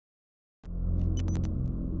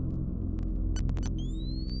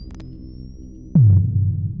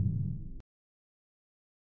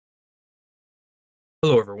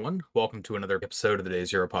Hello, everyone. Welcome to another episode of the Day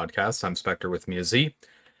Zero podcast. I'm Spectre with me is Z.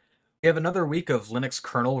 We have another week of Linux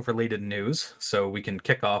kernel related news, so we can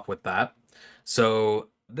kick off with that. So,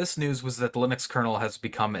 this news was that the Linux kernel has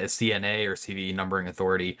become a CNA or CVE numbering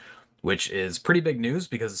authority, which is pretty big news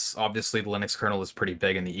because obviously the Linux kernel is pretty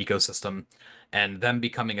big in the ecosystem. And them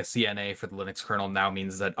becoming a CNA for the Linux kernel now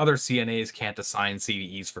means that other CNAs can't assign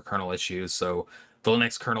CVEs for kernel issues. So, the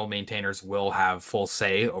Linux kernel maintainers will have full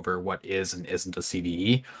say over what is and isn't a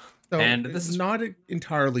CVE. So, And this is not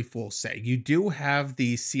entirely full say. You do have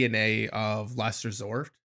the CNA of last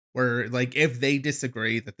resort, where, like, if they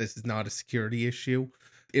disagree that this is not a security issue,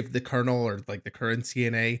 if the kernel or like the current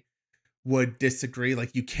CNA would disagree,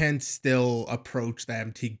 like, you can still approach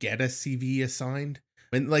them to get a CV assigned.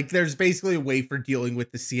 And like, there's basically a way for dealing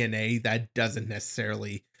with the CNA that doesn't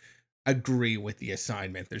necessarily agree with the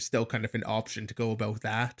assignment. There's still kind of an option to go about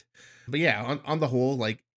that. But yeah, on the whole,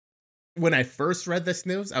 like when I first read this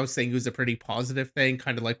news, I was saying it was a pretty positive thing,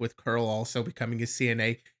 kind of like with Curl also becoming a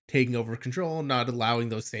CNA, taking over control, not allowing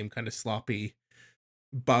those same kind of sloppy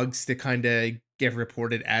bugs to kind of get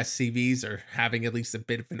reported as CVs or having at least a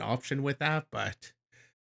bit of an option with that. But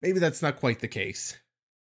maybe that's not quite the case.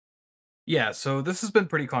 Yeah, so this has been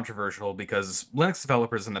pretty controversial because Linux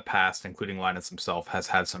developers in the past, including Linus himself, has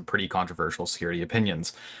had some pretty controversial security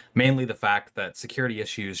opinions. Mainly the fact that security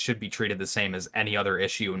issues should be treated the same as any other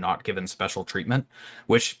issue, not given special treatment,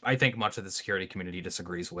 which I think much of the security community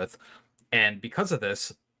disagrees with. And because of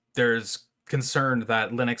this, there's concern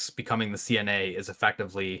that Linux becoming the CNA is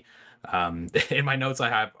effectively in my notes I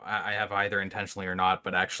have either intentionally or not,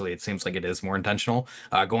 but actually it seems like it is more intentional,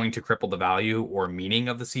 going to cripple the value or meaning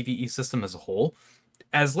of the CVE system as a whole.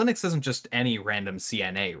 As Linux isn't just any random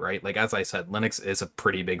CNA, right? Like as I said, Linux is a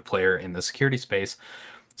pretty big player in the security space.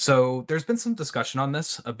 So there's been some discussion on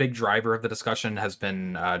this. A big driver of the discussion has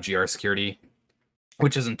been GR security,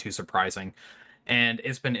 which isn't too surprising, and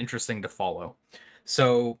it's been interesting to follow.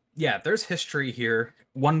 So, yeah, there's history here.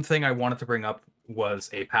 One thing I wanted to bring up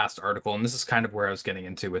was a past article, and this is kind of where I was getting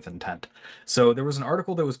into with intent. So, there was an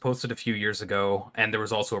article that was posted a few years ago, and there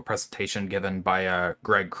was also a presentation given by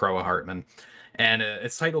Greg Crowe-Hartman, and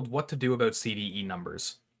it's titled What to Do About CVE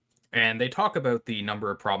Numbers. And they talk about the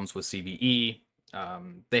number of problems with CVE.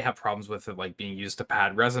 They have problems with it, like being used to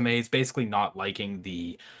pad resumes, basically not liking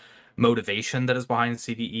the motivation that is behind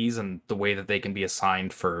CVEs and the way that they can be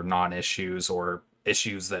assigned for non-issues or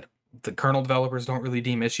issues that the kernel developers don't really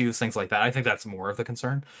deem issues, things like that. I think that's more of the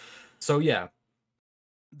concern. So yeah,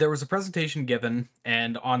 there was a presentation given,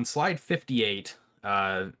 and on slide 58,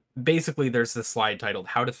 basically there's this slide titled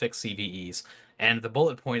 "How to Fix CVEs," and the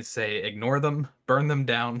bullet points say ignore them, burn them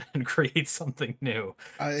down, and create something new.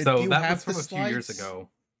 Do So you that was have the from a few years slides? ago.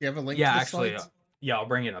 Do you have a link Yeah, to the actually, slides? yeah, I'll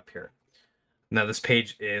bring it up here. Now, this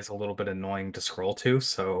page is a little bit annoying to scroll to,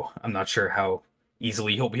 so I'm not sure how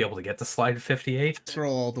easily you'll be able to get to slide 58.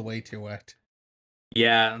 Scroll all the way to it.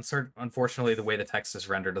 Yeah, and unfortunately, the way the text is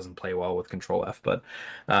rendered doesn't play well with Control F, but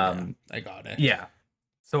Yeah, um, I got it. yeah.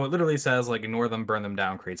 So it literally says, like, ignore them, burn them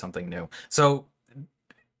down, create something new. So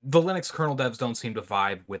the Linux kernel devs don't seem to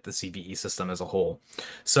vibe with the CVE system as a whole.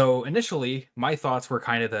 So initially, my thoughts were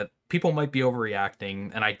kind of that people might be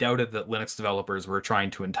overreacting, and I doubted that Linux developers were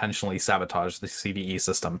trying to intentionally sabotage the CVE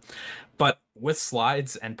system. But with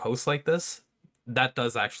slides and posts like this, that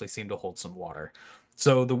does actually seem to hold some water.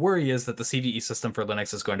 So the worry is that the CVE system for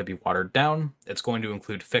Linux is going to be watered down. It's going to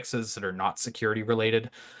include fixes that are not security related.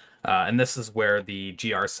 And this is where the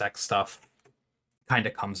GRSec stuff kind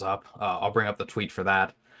of comes up. I'll bring up the tweet for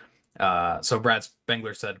that. So Brad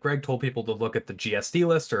Spengler said Greg told people to look at the GSD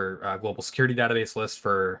list or Global Security Database list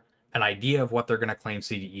for an idea of what they're going to claim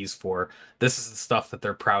CVEs for. This is the stuff that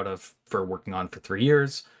they're proud of for working on for 3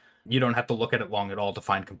 years. You don't have to look at it long at all to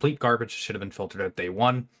find complete garbage. It should have been filtered out day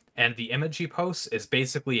one. And the image he posts is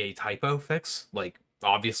basically a typo fix, like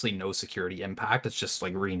obviously no security impact. It's just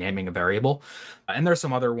like renaming a variable. And there's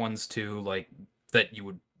some other ones too, like that you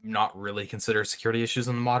would not really consider security issues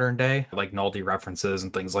in the modern day, like null references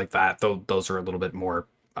and things like that. Though those are a little bit more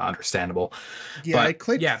understandable. Yeah, I But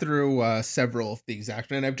clicked yeah, through several of these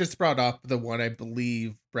actually, and I've just brought up the one I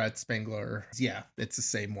believe Brad Spengler. Yeah, it's the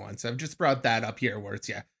same one. So I've just brought that up here where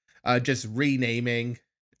it's just renaming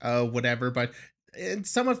whatever. But and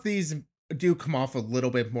some of these do come off a little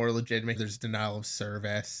bit more legitimate. There's denial of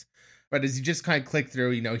service. But as you just kind of click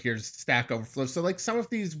through, here's Stack Overflow. So like some of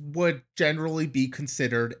these would generally be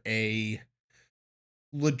considered a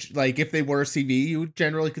like if they were a CV, you would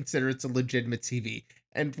generally consider it's a legitimate CV.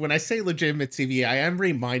 And when I say legitimate CVE, I am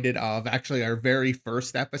reminded of actually our very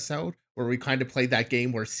first episode where we kind of played that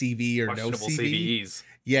game where CV or no Questionable CV. CVEs.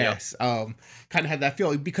 Yep. Yes, kind of had that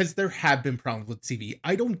feeling because there have been problems with CV.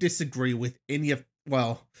 I don't disagree with any of,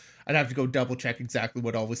 well, I'd have to go double check exactly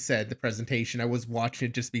what all was said in the presentation. I was watching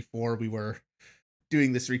it just before we were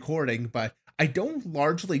doing this recording, but I don't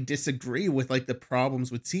largely disagree with like the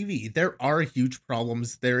problems with CV. There are huge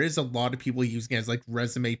problems. There is a lot of people using it as like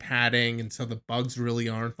resume padding, and so the bugs really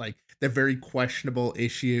aren't like they're very questionable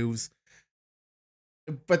issues.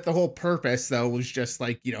 But the whole purpose though was just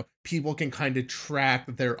like, people can kind of track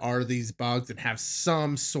that there are these bugs and have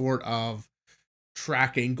some sort of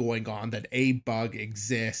tracking going on that a bug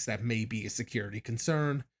exists that may be a security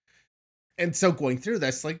concern. And so going through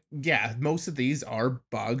this, like, yeah, most of these are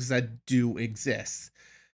bugs that do exist.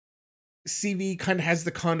 CV kind of has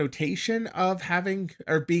the connotation of having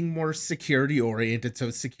or being more security oriented.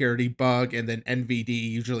 So security bug, and then NVD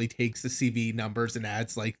usually takes the CV numbers and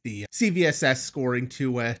adds like the CVSS scoring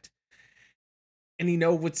to it.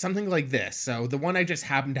 And with something like this, so the one I just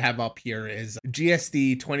happen to have up here is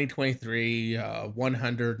GSD 2023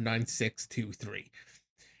 1009623.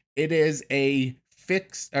 It is a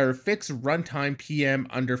fixed runtime PM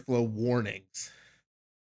underflow warnings.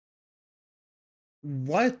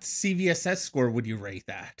 What CVSS score would you rate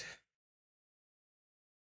that?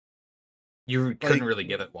 You couldn't Like, really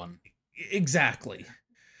give it one. exactly.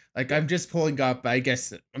 Like, Yeah. I'm just pulling up, I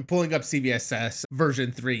guess I'm pulling up CVSS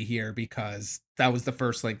version 3 here because that was the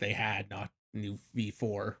first link they had, not new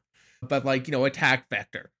V4. But like, attack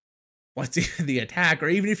vector. What's the attack? Or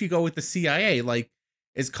even if you go with the CIA, like,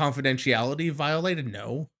 is confidentiality violated?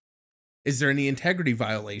 No. Is there any integrity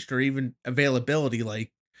violation or even availability?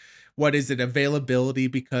 Like, what is it? Availability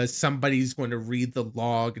because somebody's going to read the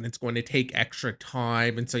log and it's going to take extra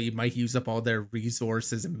time. And so you might use up all their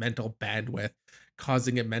resources and mental bandwidth,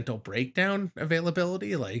 causing a mental breakdown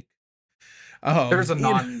availability. Like, There's a you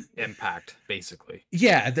know, non-impact, basically.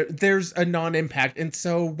 yeah, there's a non-impact. And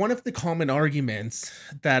so one of the common arguments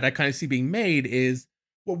that I kind of see being made is,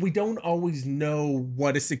 well, we don't always know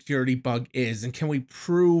what a security bug is. And can we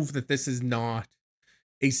prove that this is not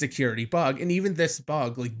a security bug? And even this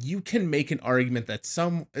bug, like, you can make an argument that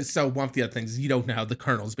one of the other things is you don't know how the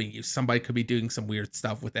kernel is being used. Somebody could be doing some weird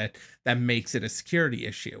stuff with it that makes it a security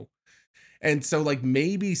issue. And so like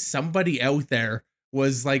maybe somebody out there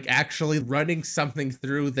was like actually running something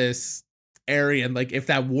through this area, and like if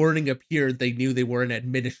that warning appeared, they knew they were an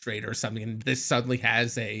administrator or something, and this suddenly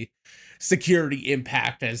has a security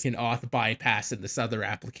impact as an auth bypass in this other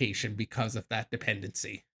application because of that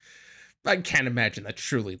dependency. I can't imagine that's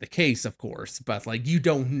truly the case, of course, but like you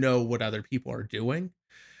don't know what other people are doing.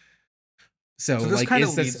 So So this like kind of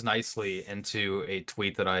is this leads nicely into a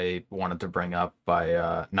tweet that I wanted to bring up by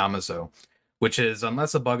Namazo, which is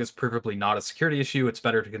unless a bug is provably not a security issue, it's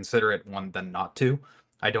better to consider it one than not to.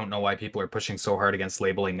 I don't know why people are pushing so hard against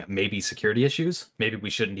labeling maybe security issues. Maybe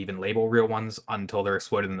we shouldn't even label real ones until they're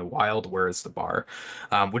exploited in the wild. Where is the bar?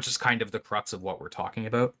 Which is kind of the crux of what we're talking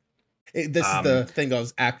about. this is Um, the thing I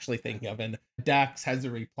was actually thinking of, and Dax has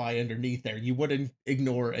a reply underneath there. You wouldn't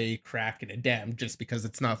ignore a crack in a dam just because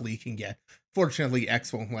it's not leaking yet. Fortunately,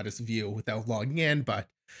 X won't let us view without logging in, but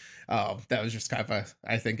that was just kind of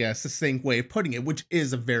I think, a succinct way of putting it, which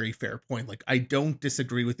is a very fair point. Like, I don't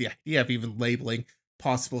disagree with the idea of even labeling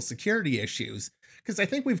possible security issues, because I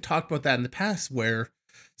think we've talked about that in the past where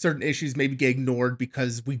certain issues maybe get ignored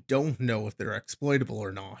because we don't know if they're exploitable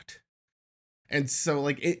or not. And so,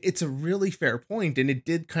 like, it's a really fair point, and it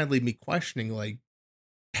did kind of leave me questioning, like,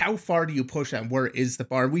 how far do you push that? Where is the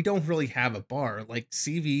bar? We don't really have a bar. Like,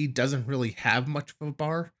 CV doesn't really have much of a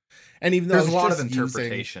bar. And even though I there's a was lot of just using,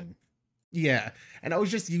 interpretation. yeah, and I was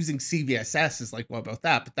just using CVSS, is like, what about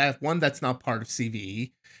that? But that one, that's not part of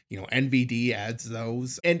CVE. NVD adds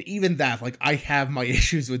those. And even that, like, I have my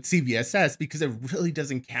issues with CVSS because it really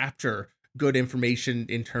doesn't capture good information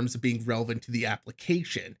in terms of being relevant to the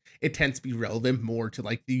application. It tends to be relevant more to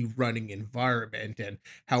like the running environment and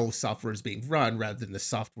how software is being run rather than the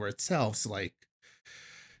software itself. So like,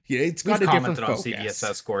 yeah, it's We've got a different commented on focus.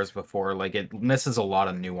 CVSS scores before. Like it misses a lot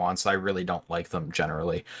of nuance. I really don't like them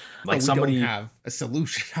generally. But Like we don't somebody, have a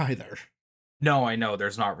solution either. no, I know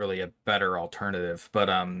there's not really a better alternative, but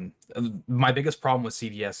my biggest problem with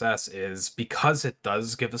CVSS is because it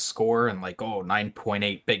does give a score and like, oh,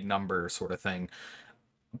 9.8 big number sort of thing.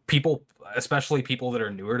 People, especially people that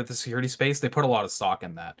are newer to the security space, they put a lot of stock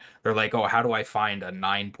in that. They're like, oh, how do I find a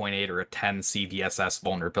 9.8 or a 10 CVSS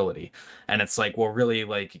vulnerability? And it's like, well, really,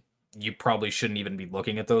 like, you probably shouldn't even be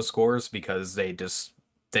looking at those scores because they just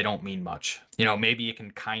they don't mean much. Maybe it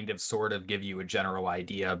can kind of sort of give you a general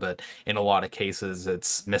idea, but in a lot of cases,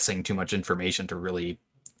 it's missing too much information to really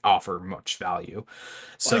offer much value.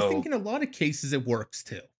 Well, I think So, in a lot of cases it works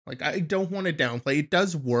too. Like I don't want to downplay. It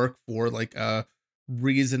does work for like a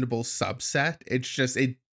reasonable subset. It's just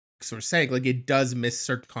it sort of saying like it does miss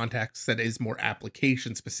certain contexts that is more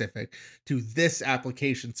application specific to this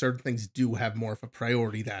application. Certain things do have more of a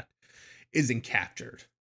priority that isn't captured.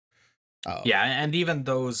 yeah, and even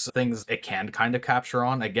those things it can kind of capture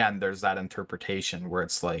on, again, there's that interpretation where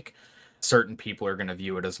it's like certain people are going to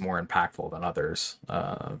view it as more impactful than others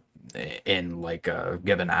in like a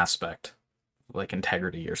given aspect, like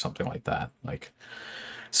integrity or something like that. Like,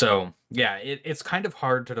 so yeah, it's kind of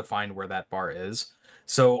hard to define where that bar is.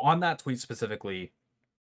 So on that tweet specifically,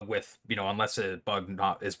 with unless a bug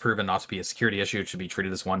not is proven not to be a security issue, it should be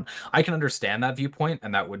treated as one. I can understand that viewpoint,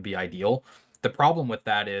 and that would be ideal. The problem with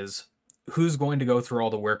that is who's going to go through all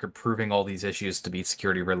the work of proving all these issues to be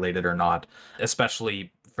security related or not,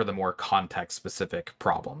 especially for the more context specific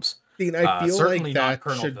problems. And I feel like Certainly not that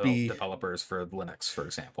kernel should be developers for Linux, for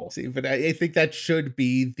example. see, but I think that should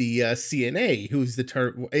be the CNA who's the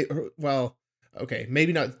term. Well, okay,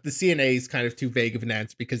 maybe not. The CNA is kind of too vague of an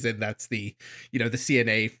answer because then that's the, the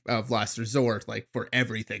CNA of last resort, like for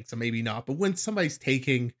everything. So maybe not. But when somebody's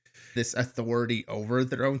taking this authority over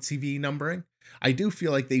their own CV numbering, I do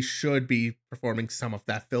feel like they should be performing some of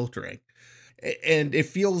that filtering. And it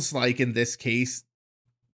feels like in this case,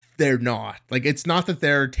 they're not. Like, it's not that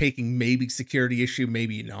they're taking maybe security issue,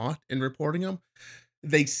 maybe not, and reporting them.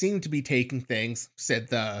 They seem to be taking things, said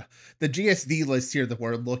the GSD list here that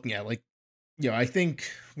we're looking at, like, I think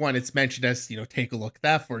one it's mentioned as, take a look at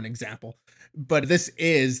that for an example. But this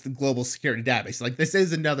is the global security database. Like this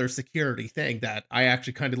is another security thing that I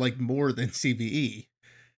actually kind of like more than CVE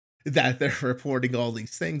that they're reporting all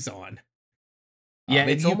these things on. Yeah,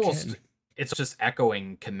 And it's you almost can, it's just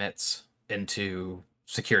echoing commits into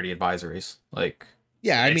security advisories. Like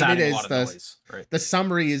yeah, I it's mean it adding a lot is of noise, right? the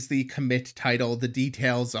summary is the commit title, the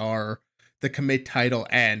details are the commit title,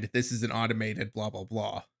 and this is an automated blah blah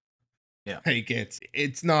blah. Yeah. Like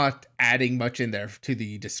it's not adding much in there to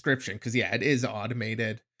the description because yeah, it is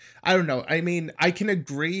automated. I don't know. I mean, I can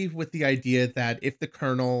agree with the idea that if the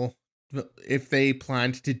kernel if they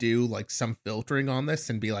planned to do like some filtering on this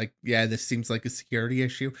and be like, yeah, this seems like a security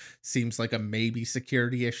issue, seems like a maybe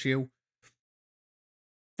security issue,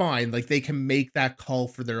 fine. Like they can make that call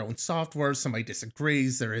for their own software. Somebody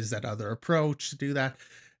disagrees, there is that other approach to do that.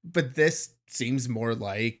 But this seems more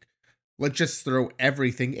like let's just throw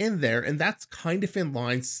everything in there. And that's kind of in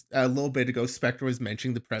line. A little bit ago, Spectre was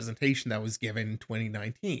mentioning the presentation that was given in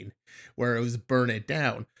 2019, where it was burn it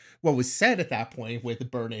down. What was said at that point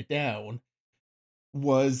with burn it down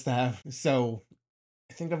was that, so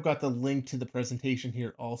I think I've got the link to the presentation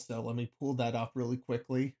here also. Let me pull that up really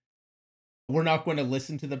quickly. We're not going to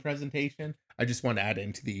listen to the presentation. I just want to add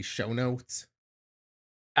into the show notes.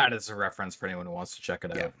 That is a reference for anyone who wants to check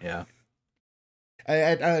it Yeah. out. Yeah.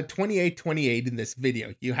 At 2828 in this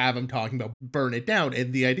video, you have him talking about burn it down.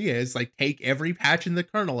 And the idea is like take every patch in the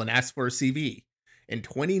kernel and ask for a CV. In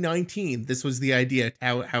 2019, this was the idea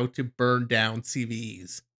how to burn down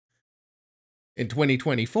CVEs. In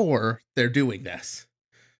 2024, they're doing this.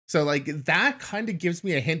 So like that kind of gives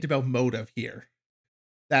me a hint about motive here.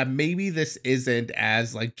 That maybe this isn't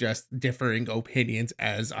as like just differing opinions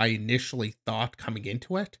as I initially thought coming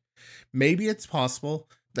into it. Maybe it's possible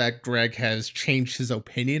that Greg has changed his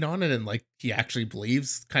opinion on it and like he actually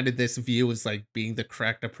believes kind of this view is like being the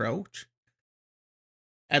correct approach.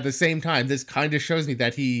 At the same time, this kind of shows me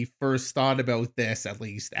that he first thought about this at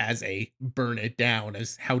least as a burn it down,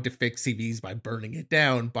 as how to fix CVs by burning it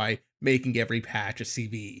down by making every patch a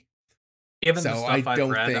CV. Given the So I stuff I've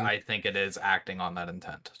don't read, think, I think it is acting on that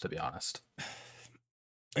intent, to be honest. like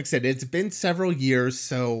I said, it's been several years,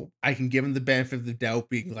 so I can give him the benefit of the doubt,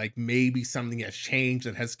 being like maybe something has changed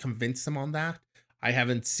that has convinced him on that. I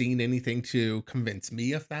haven't seen anything to convince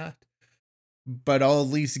me of that, but I'll at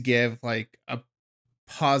least give like a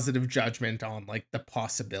positive judgment on like the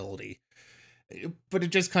possibility. But it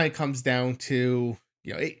just kind of comes down to,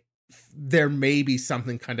 there may be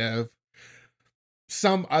something kind of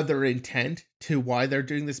some other intent to why they're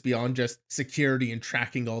doing this beyond just security and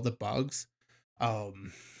tracking all the bugs.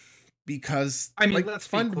 Um, because I mean, like let's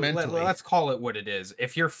be clear. fundamentally, Let's call it what it is.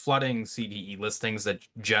 If you're flooding CVE listings that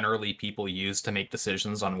generally people use to make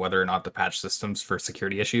decisions on whether or not to patch systems for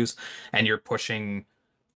security issues, and you're pushing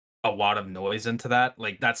a lot of noise into that,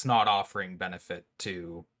 like that's not offering benefit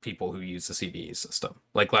to people who use the CVE system.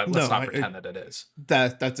 Like let's no, not pretend that it is.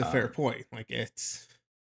 that's a fair Um, point. Like it's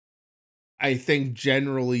I think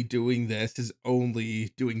generally doing this is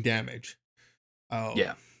only doing damage.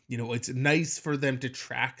 Yeah. Um, it's nice for them to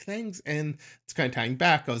track things, and it's kind of tying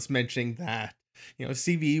back. I was mentioning that,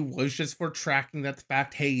 CVE was just for tracking that the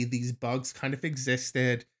fact, hey, these bugs kind of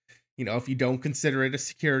existed. If you don't consider it a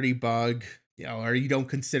security bug, or you don't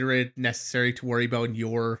consider it necessary to worry about in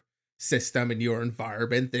your system and your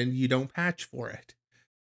environment, then you don't patch for it.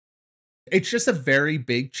 It's just a very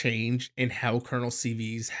big change in how kernel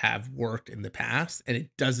CVs have worked in the past, and it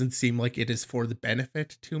doesn't seem like it is for the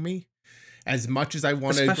benefit to me. As much as I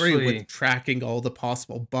want to agree with Especially tracking all the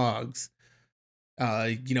possible bugs,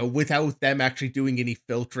 without them actually doing any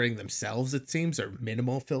filtering themselves, it seems, or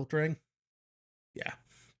minimal filtering. Yeah.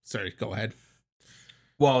 Sorry, go ahead.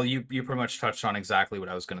 well, you pretty much touched on exactly what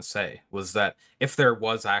I was going to say, was that if there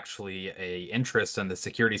was actually a interest in the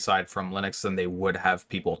security side from Linux, then they would have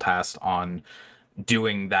people tasked on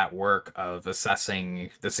doing that work of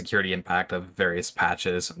assessing the security impact of various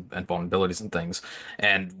patches and vulnerabilities and things.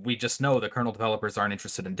 And we just know the kernel developers aren't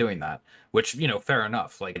interested in doing that, which, fair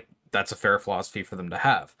enough. Like, that's a fair philosophy for them to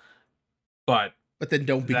have. But But then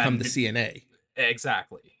don't become the then, CNA.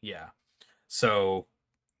 exactly, yeah. So,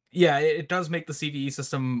 yeah, it does make the CVE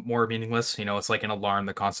system more meaningless. It's like an alarm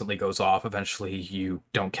that constantly goes off. Eventually, you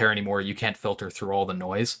don't care anymore. You can't filter through all the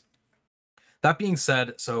noise. That being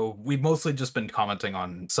said, so we've mostly just been commenting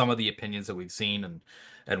on some of the opinions that we've seen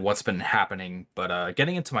and what's been happening, but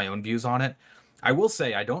getting into my own views on it, I will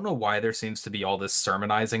say I don't know why there seems to be all this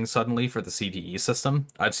sermonizing suddenly for the CVE system.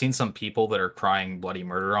 I've seen some people that are crying bloody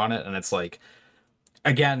murder on it, and it's like,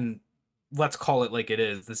 again, let's call it like it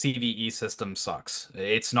is. The CVE system sucks.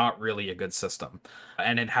 It's not really a good system,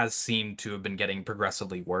 and it has seemed to have been getting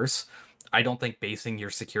progressively worse. I don't think basing your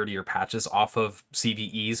security or patches off of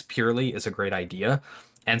CVEs purely is a great idea.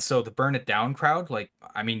 And so the burn it down crowd, like,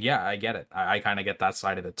 I mean, yeah, I get it. I kind of get that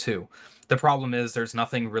side of it too. The problem is there's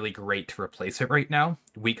nothing really great to replace it right now.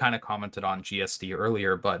 We kind of commented on GSD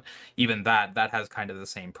earlier, but even that has kind of the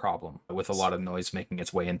same problem with a lot of noise making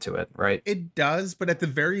its way into it, right? It does, but at the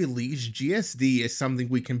very least, GSD is something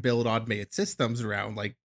we can build automated systems around,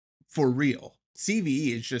 like for real.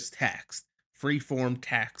 CVE is just text, free form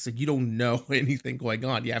text. Like you don't know anything going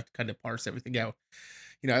on. You have to kind of parse everything out.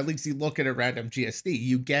 At least you look at a random GSD,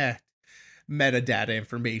 you get metadata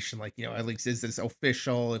information, like, at least is this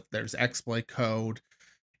official, if there's exploit code.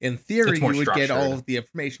 In theory, It's more you would get all structured. of the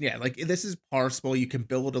information. Yeah, like this is parsable. You can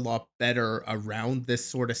build a lot better around this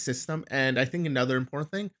sort of system. And I think another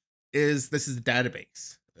important thing is this is a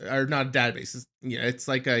database, or not a database. It's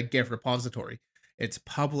like a Git repository. It's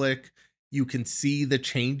public. You can see the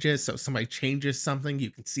changes. So if somebody changes something,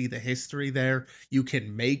 you can see the history there. You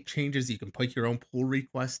can make changes. You can put your own pull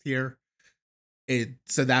request here.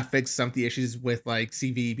 So that fixed some of the issues with like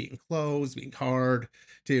CV being closed, being hard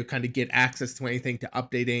to kind of get access to anything, to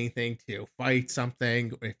update anything, to fight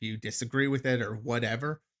something if you disagree with it or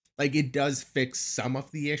whatever. Like it does fix some of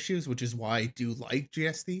the issues, which is why I do like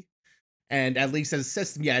GSD. And at least as a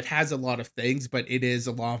system, yeah, it has a lot of things, but it is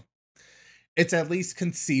a lot. It's at least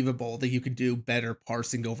conceivable that you could do better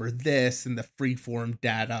parsing over this and the freeform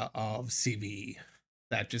data of CV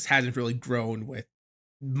that just hasn't really grown with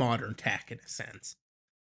modern tech in a sense.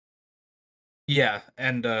 Yeah,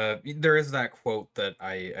 and there is that quote that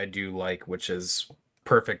I do like, which is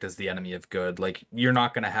perfect is the enemy of good. Like you're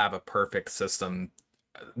not going to have a perfect system.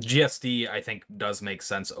 GSD I think does make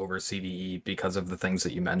sense over CVE because of the things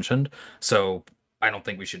that you mentioned. So I don't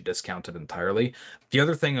think we should discount it entirely. The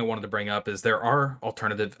other thing I wanted to bring up is there are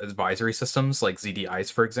alternative advisory systems like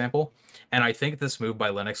ZDIs, for example, and I think this move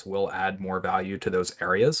by Linux will add more value to those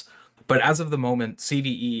areas. But as of the moment,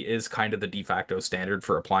 CVE is kind of the de facto standard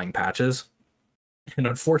for applying patches. And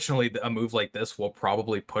unfortunately, a move like this will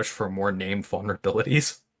probably push for more named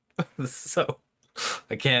vulnerabilities. So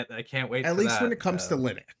I can't wait At for least when that. it comes to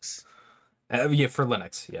Linux. Yeah, for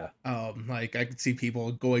Linux, yeah. Like I could see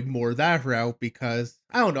people going more that route because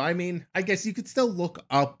I don't know. I mean, I guess you could still look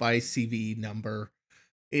up by CV number.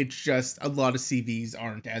 It's just a lot of CVs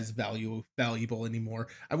aren't as valuable anymore.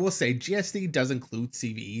 I will say GSD does include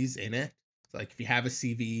CVs in it. Like if you have a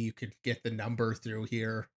CV, you could get the number through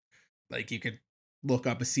here. Like you could look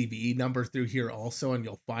up a CVE number through here also, and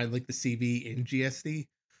you'll find like the CV in GSD.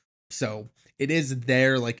 So it is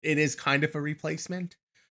there. Like it is kind of a replacement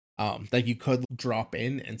that you could drop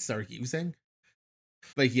in and start using.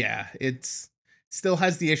 But yeah, it's still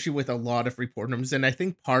has the issue with a lot of report numbers. And I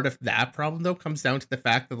think part of that problem though comes down to the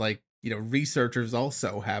fact that like, researchers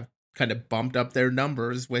also have kind of bumped up their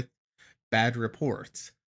numbers with bad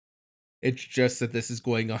reports. It's just that this is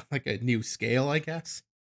going on like a new scale, I guess.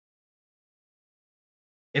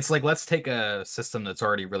 it's like let's take a system that's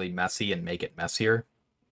already really messy and make it messier.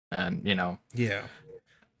 And, Yeah.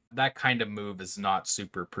 that kind of move is not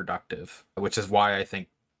super productive, which is why I think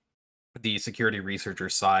the security researcher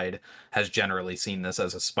side has generally seen this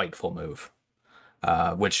as a spiteful move,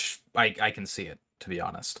 which I can see it, to be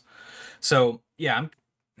honest. So, yeah, I'm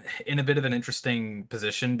in a bit of an interesting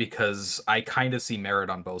position because I kind of see merit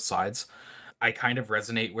on both sides. I kind of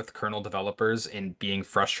resonate with kernel developers in being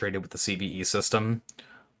frustrated with the CVE system,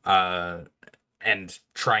 uh, and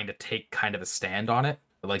trying to take kind of a stand on it.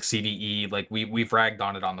 Like CVE, like we've ragged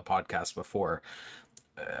on it on the podcast before.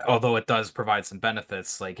 Although it does provide some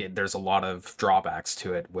benefits, there's a lot of drawbacks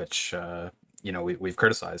to it, which we've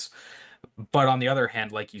criticized. But on the other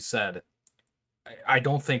hand, like you said, I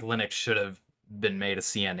don't think Linux should have been made a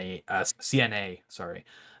CNA, sorry,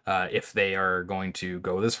 if they are going to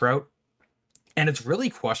go this route. And it's really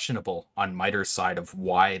questionable on MITRE's side of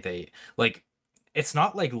why they like. It's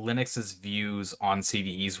not like Linux's views on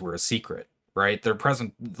CVEs were a secret, right? Their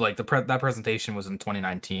present like that presentation was in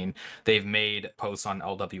 2019. They've made posts on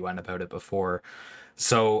LWN about it before.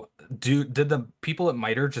 So did the people at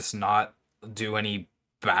MITRE just not do any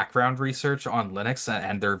background research on Linux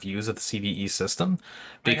and their views of the CVE system?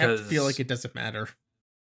 I have to feel like Because it doesn't matter.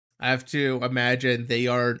 I have to imagine they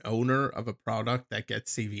are an owner of a product that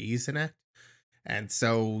gets CVEs in it. And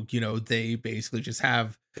so, they basically just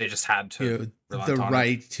have, they just had to the relent on it.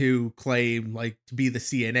 right to claim like to be the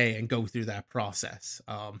CNA and go through that process.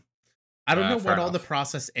 I don't know Fair what all the enough.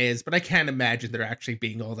 process is, but I can't imagine they're actually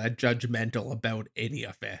being all that judgmental about any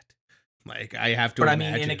of it. Like I have to But I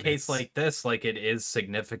mean, in a imagine case it's like this, like it is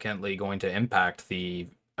significantly going to impact the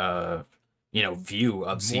uh view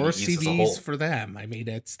of more CVEs as a CVs whole. for them. I mean,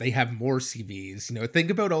 it's they have more CVs. Think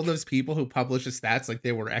about all those people who publish the stats like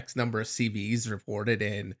there were X number of CVs reported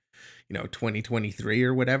in, 2023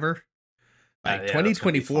 or whatever. Like Yeah, that's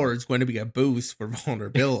gonna be 2024 fun. is going to be a boost for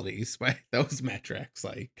vulnerabilities by those metrics.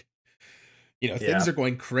 Like, things Yeah. are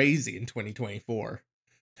going crazy in 2024.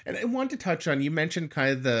 And I want to touch on, you mentioned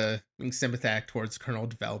kind of the being sympathetic towards kernel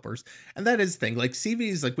developers. And that is the thing. Like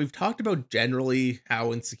CVs, like we've talked about generally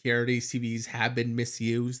how in security CVs have been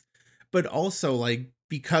misused, but also like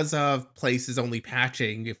because of places only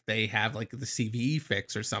patching if they have like the CVE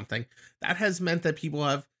fix or something, that has meant that people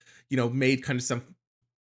have, made kind of some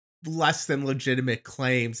less than legitimate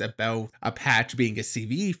claims about a patch being a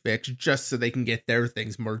CVE fix just so they can get their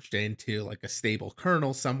things merged into like a stable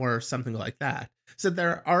kernel somewhere or something like that. So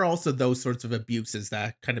there are also those sorts of abuses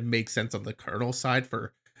that kind of make sense on the kernel side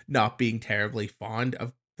for not being terribly fond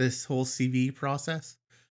of this whole CVE process.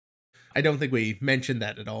 I don't think we mentioned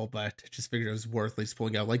that at all, but just figured it was worth at least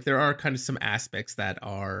pulling out. Like there are kind of some aspects that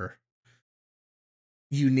are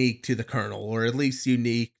unique to the kernel, or at least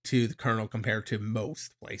unique to the kernel compared to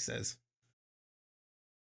most places.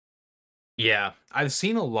 Yeah. I've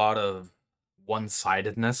seen a lot of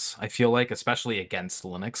one-sidedness, I feel like, especially against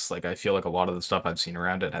Linux. Like I feel like a lot of the stuff I've seen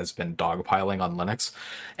around it has been dogpiling on Linux.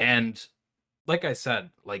 And like I said,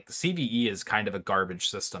 like CVE is kind of a garbage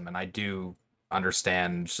system, and I do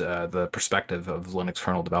understand the perspective of Linux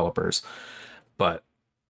kernel developers. But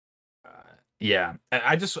yeah,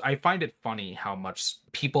 I find it funny how much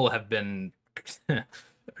people have been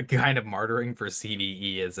kind of martyring for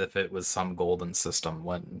CVE as if it was some golden system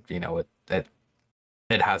when it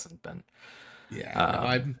hasn't been. Yeah, no,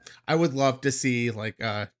 Um, I would love to see like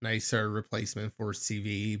a nicer replacement for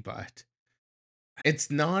CV, but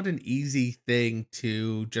it's not an easy thing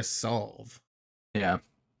to just solve. yeah,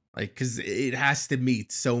 Like, because it has to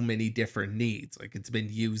meet so many different needs. Like, it's been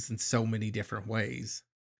used in so many different ways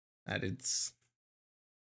that it's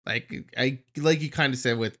I like you kind of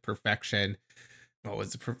said with perfection. What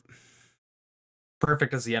was it?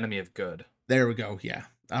 perfect is the enemy of good. There we go. Yeah.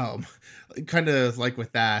 Kind of like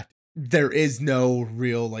with that, there is no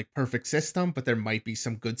real like perfect system, but there might be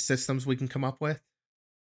some good systems we can come up with.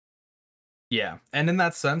 Yeah, and in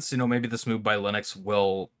that sense, maybe this move by Linux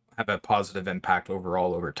will have a positive impact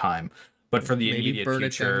overall over time. But for the Maybe immediate burn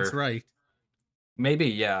it down's future, right. maybe,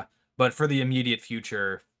 yeah. But for the immediate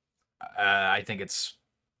future, I think it's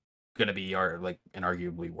gonna be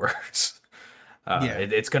inarguably worse. Yeah.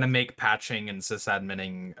 It's gonna make patching and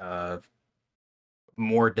sysadmining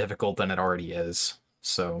more difficult than it already is.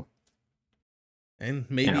 So, And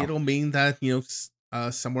you maybe know, it'll mean that,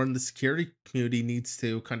 somewhere in the security community needs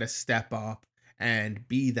to kind of step up and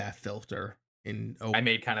be that filter in I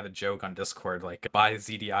made kind of a joke on Discord, like buy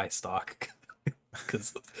ZDI stock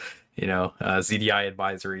because ZDI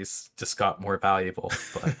advisories just got more valuable.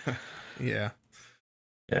 But yeah.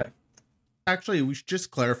 yeah, Actually, we should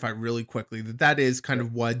just clarify really quickly that that is kind Sure.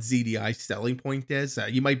 of what ZDI's selling point is.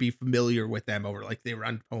 You might be familiar with them over like they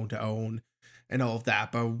run Pwn to Own and all of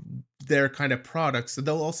that, but they're kind of products. So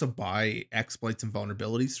they'll also buy exploits and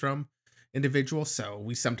vulnerabilities from individuals. So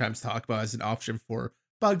we sometimes talk about as an option for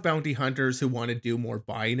bug bounty hunters who want to do more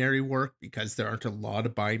binary work because there aren't a lot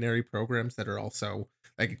of binary programs that are also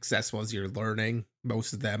like accessible as you're learning.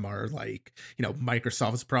 Most of them are like,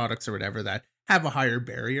 Microsoft's products or whatever that have a higher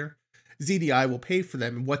barrier. ZDI will pay for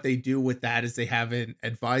them. And what they do with that is they have an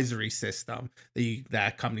advisory system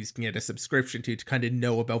that companies can get a subscription to kind of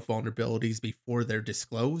know about vulnerabilities before they're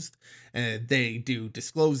disclosed. And they do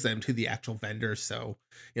disclose them to the actual vendor. So,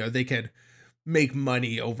 they can make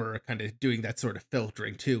money over kind of doing that sort of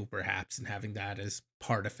filtering too, perhaps, and having that as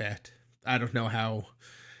part of it. I don't know how.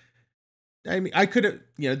 I mean, I could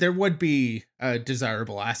have, there would be a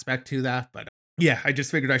desirable aspect to that, but yeah, I just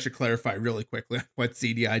figured I should clarify really quickly what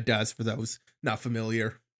CDI does for those not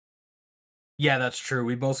familiar. Yeah, that's true.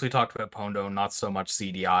 We mostly talked about Pondo, not so much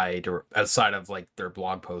CDI outside of like their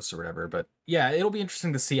blog posts or whatever. But yeah, it'll be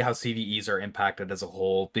interesting to see how CVEs are impacted as a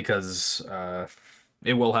whole because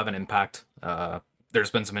it will have an impact. There's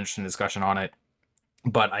been some interesting discussion on it,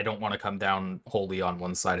 but I don't want to come down wholly on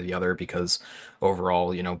one side or the other because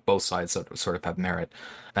overall, both sides sort of have merit,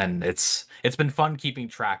 and it's been fun keeping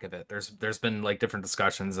track of it. There's been like different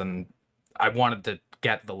discussions, and I wanted to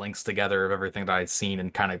get the links together of everything that I'd seen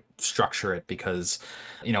and kind of structure it because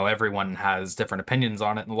everyone has different opinions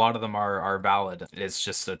on it, and a lot of them are valid. It's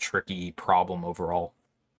just a tricky problem overall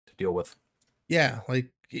to deal with. Yeah, like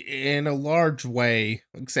in a large way,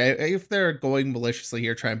 like say if they're going maliciously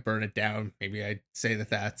here, try and burn it down. Maybe I'd say that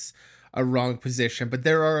that's a wrong position, but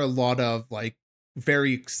there are a lot of like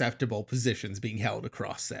very acceptable positions being held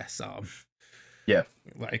across this. Yeah.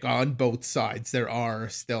 Like on both sides, there are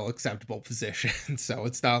still acceptable positions. So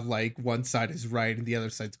it's not like one side is right and the other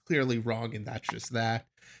side's clearly wrong, and that's just that.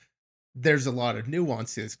 There's a lot of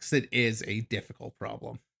nuances because it is a difficult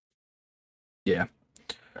problem. Yeah.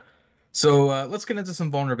 So let's get into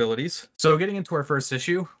some vulnerabilities. So getting into our first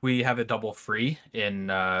issue, we have a double free in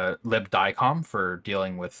libdicom for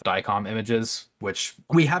dealing with dicom images, which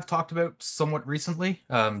we have talked about somewhat recently.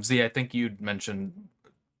 Z, I think you'd mentioned.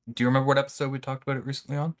 Do you remember what episode we talked about it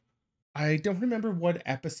recently on? I don't remember what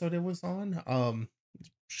episode it was on.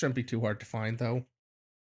 Shouldn't be too hard to find though.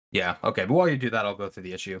 Yeah, okay. But while you do that, I'll go through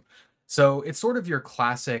the issue. So it's sort of your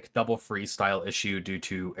classic double free style issue due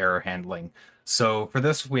to error handling. So for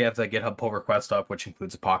this, we have the GitHub pull request up, which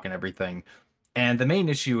includes a POC and everything. And the main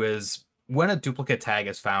issue is when a duplicate tag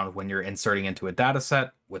is found when you're inserting into a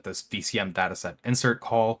dataset with this VCM dataset insert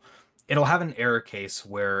call, it'll have an error case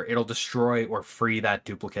where it'll destroy or free that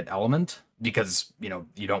duplicate element because,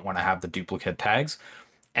 you don't want to have the duplicate tags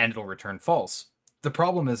and it'll return false. The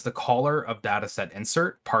problem is the caller of dataset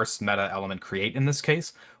insert, parse meta element create in this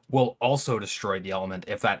case, will also destroy the element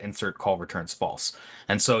if that insert call returns false.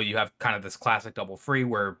 And so you have kind of this classic double free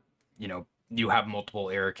where, you have multiple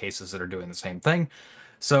error cases that are doing the same thing.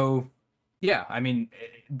 So, yeah, I mean,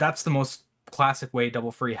 that's the most classic way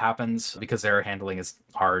double free happens because error handling is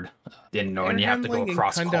hard, Error and you have to go handling and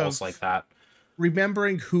across kind calls like of that.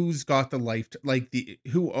 remembering who's got the like the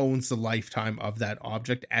who owns the lifetime of that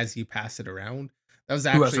object as you pass it around. That was Who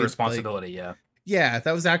has the actually like responsibility? Yeah. Yeah,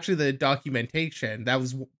 that was actually the documentation. That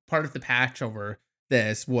was part of the patch over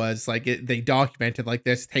this was like they documented like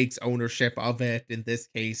this takes ownership of it in this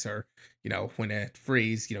case, or when it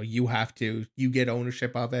frees, you get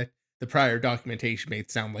ownership of it. The prior documentation made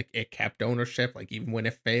it sound like it kept ownership, like even when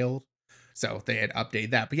it failed. So they had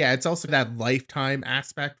updated that. But yeah, it's also that lifetime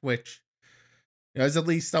aspect, which is at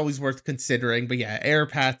least always worth considering. But yeah, air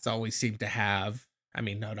paths always seem to have, I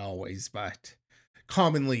mean, not always, but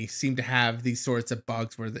commonly seem to have these sorts of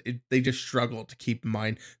bugs where they just struggle to keep in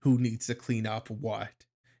mind who needs to clean up what.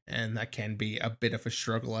 And that can be a bit of a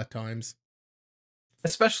struggle at times.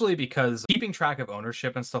 Especially because keeping track of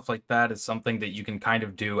ownership and stuff like that is something that you can kind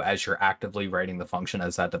of do as you're actively writing the function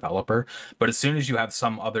as that developer. But as soon as you have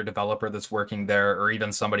some other developer that's working there, or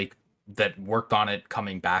even somebody that worked on it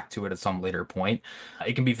coming back to it at some later point,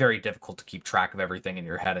 it can be very difficult to keep track of everything in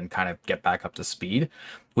your head and kind of get back up to speed,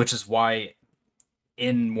 which is why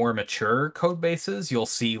in more mature code bases, you'll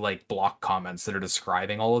see like block comments that are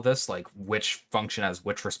describing all of this, like which function has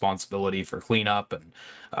which responsibility for cleanup and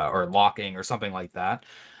or locking or something like that.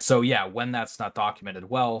 So yeah, when that's not documented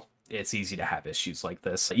well, it's easy to have issues like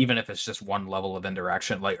this, even if it's just one level of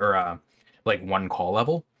interaction, like one call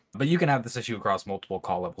level. But you can have this issue across multiple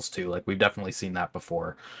call levels too. Like we've definitely seen that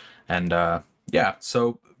before, and yeah,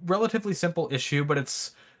 so relatively simple issue, but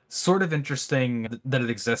it's sort of interesting that it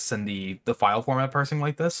exists in the file format parsing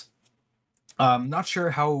like this. Not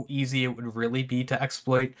sure how easy it would really be to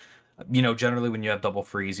exploit. Generally when you have double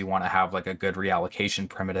freeze, you want to have like a good reallocation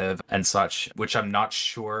primitive and such, which I'm not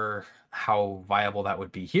sure how viable that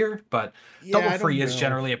would be here, but Yeah, double I don't free is know.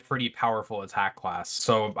 generally a pretty powerful attack class,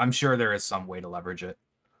 so I'm sure there is some way to leverage it.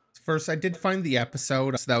 First, I did find the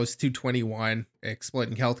episode. So that was 221,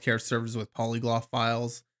 exploiting healthcare servers with polyglot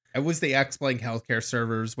files. It was the exploiting healthcare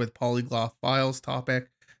servers with polyglot files topic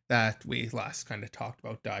that we last kind of talked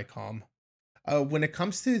about DICOM. When it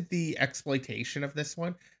comes to the exploitation of this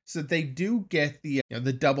one, so they do get the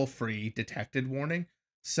double free detected warning.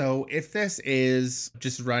 So if this is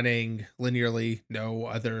just running linearly, no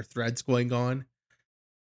other threads going on,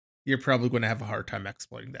 you're probably going to have a hard time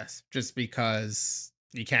exploiting this just because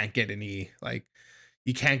you can't get any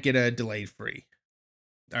you can't get a delayed free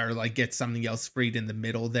or like get something else freed in the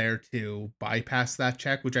middle there to bypass that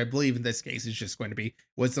check, which I believe in this case is just going to be,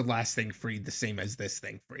 was the last thing freed the same as this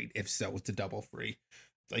thing freed? If so, it's a double free.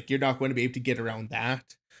 Like you're not going to be able to get around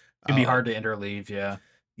that. It'd be hard to Um interleave, yeah.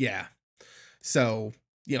 yeah. So,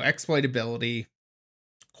 exploitability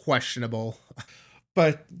questionable,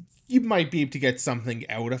 but you might be able to get something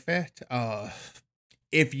out of it.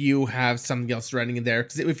 If you have something else running in there,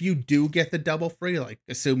 because if you do get the double free, like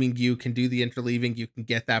assuming you can do the interleaving, you can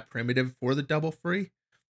get that primitive for the double free.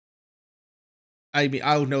 I mean,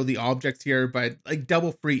 I don't know the objects here, but like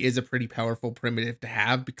double free is a pretty powerful primitive to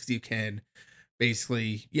have because you can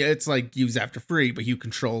basically, yeah, it's like use after free, but you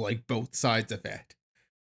control like both sides of it.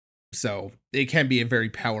 So it can be a very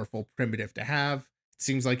powerful primitive to have. It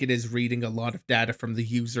seems like it is reading a lot of data from the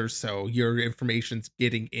user, so your information's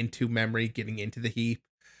getting into memory, getting into the heap.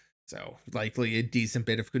 So likely a decent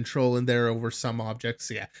bit of control in there over some objects.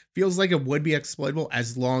 So yeah, feels like it would be exploitable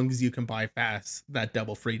as long as you can bypass that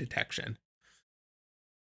double free detection.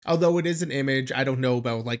 Although it is an image, I don't know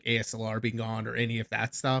about like ASLR being on or any of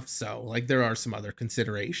that stuff. So like there are some other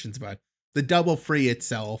considerations, but the double free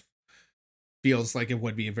itself feels like it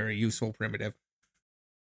would be a very useful primitive.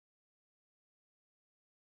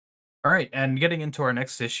 All right, and getting into our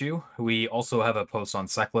next issue, we also have a post on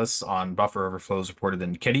Secless on buffer overflows reported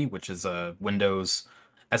in Kitty, which is a Windows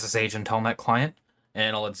SSH and Telnet client,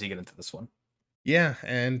 and I'll let Z get into this one. Yeah,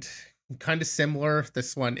 and kind of similar.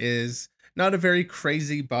 This one is not a very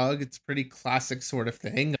crazy bug. It's pretty classic sort of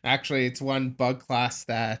thing. Actually, it's one bug class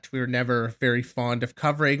that we were never very fond of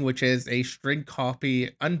covering, which is a string copy,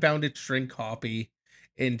 unbounded string copy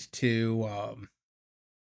into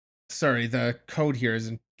sorry, the code here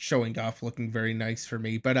isn't showing up looking very nice for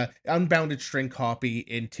me, but unbounded string copy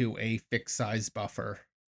into a fixed size buffer.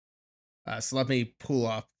 So let me pull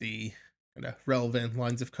up the kind of relevant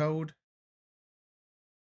lines of code.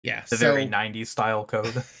 Yeah, The very so 90s style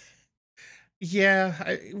code.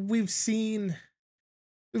 yeah, we've seen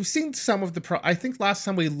some of the I think last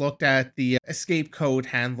time we looked at the escape code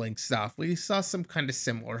handling stuff, we saw some kind of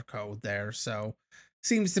similar code there. So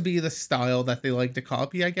seems to be the style that they like to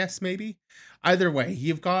copy, I guess maybe. Either way,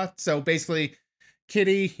 you've got so basically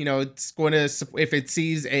Kitty, it's going to if it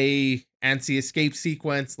sees a ANSI escape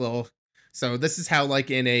sequence, little so this is how like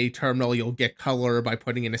in a terminal you'll get color by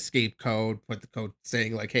putting in escape code, put the code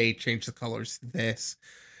saying like, hey, change the colors to this,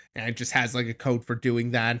 and it just has like a code for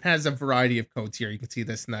doing that. It has a variety of codes here. You can see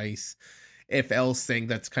this nice if else thing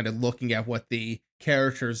that's kind of looking at what the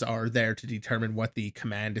characters are there to determine what the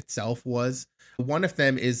command itself was. One of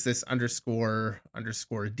them is this underscore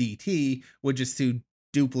DT, which is to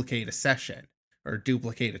duplicate a session or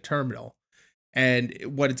duplicate a terminal. And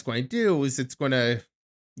what it's going to do is it's going to,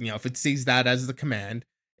 if it sees that as the command,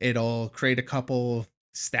 it'll create a couple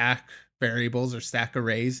stack variables or stack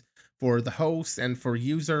arrays for the host and for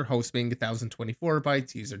user, host being 1024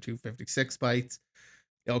 bytes, user 256 bytes.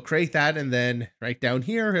 It'll create that, and then right down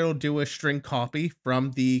here, it'll do a string copy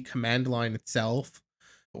from the command line itself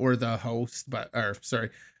or the host, or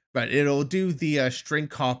sorry, but it'll do the string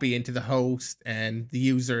copy into the host and the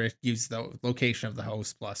user. It uses the location of the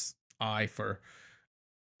host plus I for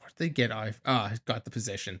where they get I. Ah, got the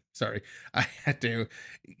position. Sorry, I had to.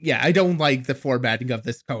 Yeah, I don't like the formatting of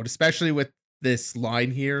this code, especially with this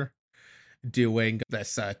line here doing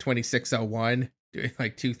this 2601, doing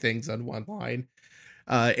like two things on one line.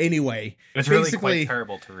 Anyway, It's really quite basically,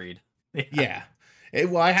 terrible to read. Yeah. yeah.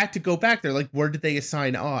 Well, I had to go back there. Like, where did they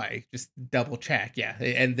assign I? Just double check. Yeah,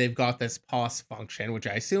 and they've got this pos function, which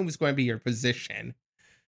I assume is going to be your position.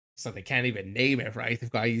 So they can't even name it right.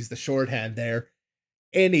 They've got to use the shorthand there.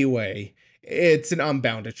 Anyway, it's an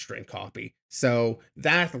unbounded string copy. So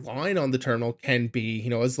that line on the terminal can be,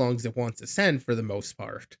 as long as it wants to send for the most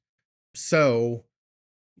part. So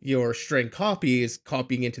your string copy is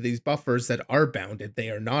copying into these buffers that are bounded. They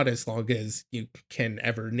are not as long as you can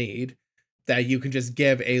ever need. that you can just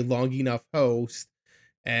give a long enough host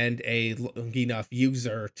and a long enough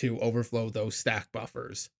user to overflow those stack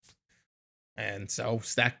buffers. And so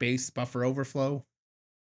stack based buffer overflow.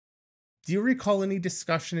 Do you recall any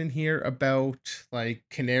discussion in here about like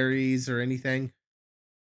canaries or anything?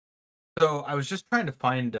 So I was just trying to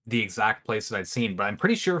find the exact place that I'd seen, but I'm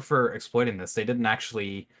pretty sure for exploiting this, they didn't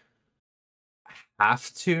actually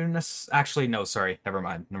have to. Actually, no, sorry, never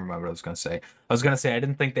mind. Never mind what I was going to say. I was going to say I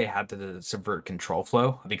didn't think they had to subvert control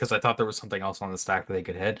flow because I thought there was something else on the stack that they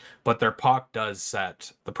could hit. But their POC does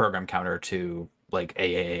set the program counter to like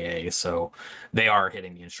AAA, so they are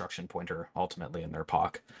hitting the instruction pointer ultimately in their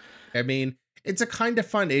POC. I mean, it's a kind of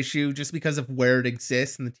fun issue just because of where it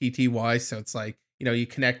exists in the TTY. So it's like, you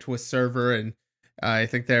connect to a server, and I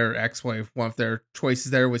think their exploit, one of their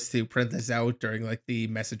choices there was to print this out during like the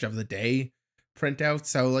message of the day printout.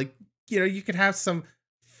 So, like, you could have some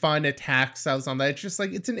fun attack styles on that. It's just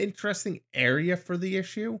like, it's an interesting area for the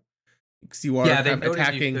issue because you are Yeah, they kind of noted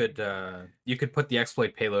attacking. you could put the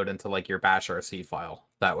exploit payload into like your bash RC file.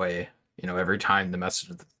 That way, every time the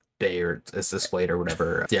message of the day or is displayed or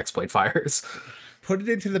whatever, the exploit fires. Put it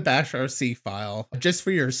into the bash RC file just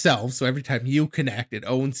for yourself. So every time you connect, it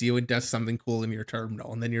owns you and does something cool in your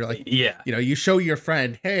terminal. And then you're like, Yeah. you show your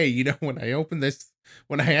friend, hey, when I open this,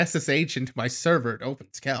 when I SSH into my server, it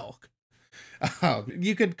opens calc.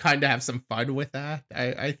 You could kind of have some fun with that,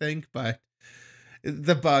 I think, but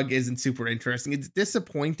the bug isn't super interesting. It's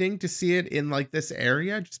disappointing to see it in like this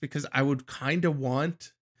area just because I would kind of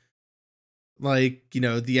want like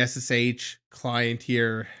the SSH client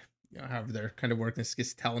here, however they're kind of working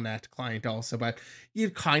this telnet client also, but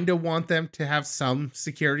you kind of want them to have some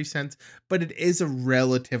security sense, but it is a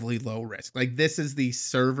relatively low risk. Like, this is the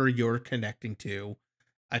server you're connecting to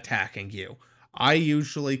attacking you. I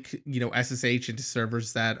usually SSH into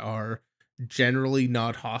servers that are generally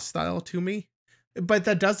not hostile to me, but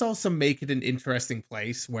that does also make it an interesting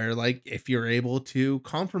place where, like, if you're able to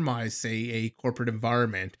compromise, say, a corporate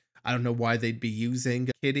environment, I don't know why they'd be using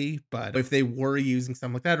Kitty, but if they were using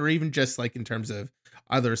something like that, or even just like in terms of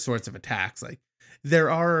other sorts of attacks, like,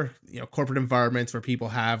 there are, corporate environments where people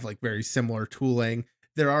have like very similar tooling.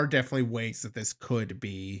 There are definitely ways that this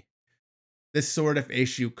sort of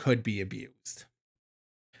issue could be abused.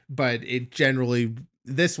 But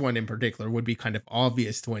this one in particular would be kind of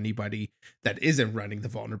obvious to anybody that isn't running the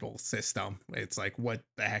vulnerable system. It's like, what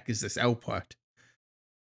the heck is this output?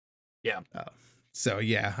 Yeah. Uh, so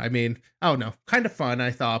yeah, I mean, I don't know, kind of fun,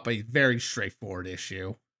 I thought, but very straightforward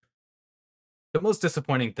issue. The most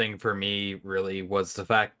disappointing thing for me really was the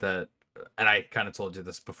fact that, and I kind of told you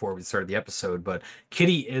this before we started the episode, but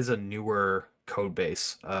Kitty is a newer code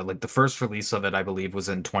base. Like the first release of it, I believe, was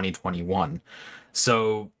in 2021.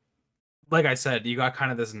 So, like I said, you got kind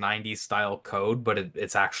of this 90s style code, but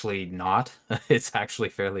it's actually not. It's actually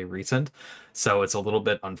fairly recent. So it's a little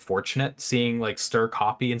bit unfortunate seeing like stir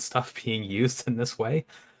copy and stuff being used in this way.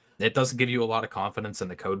 It doesn't give you a lot of confidence in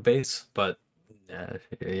the code base, but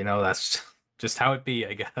that's just how it be,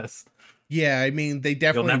 I guess. Yeah, I mean, they You'll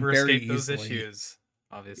definitely never very escape those easily, issues,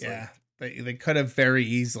 obviously. yeah, they could have very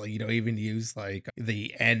easily, even use like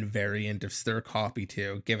the N variant of stir copy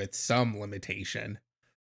to give it some limitation.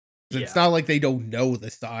 It's Yeah, not like they don't know the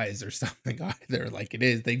size or something either. Like, it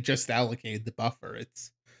is, they just allocated the buffer.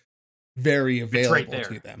 It's very it's right available to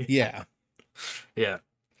there. them. Yeah. Yeah.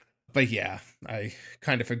 But yeah, I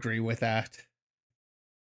kind of agree with that.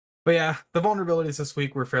 But yeah, the vulnerabilities this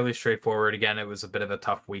week were fairly straightforward. Again, it was a bit of a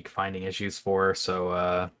tough week finding issues for,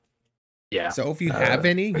 so yeah. So if you have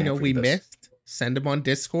any, Very happy we with this. missed, send them on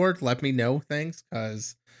Discord. Let me know things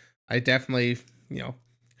because I definitely,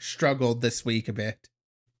 struggled this week a bit.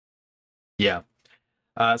 Yeah.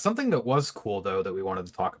 Something that was cool though that we wanted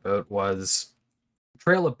to talk about was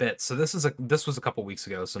Trail of Bits. So this was a couple weeks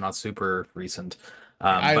ago, so not super recent.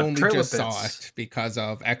 I But only Trail of just saw Bits, it because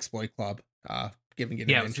of Exploit Club giving it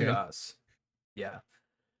a yeah, it was new to mention. us. Yeah.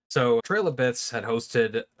 So Trail of Bits had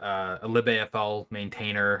hosted a libafl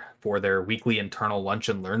maintainer for their weekly internal lunch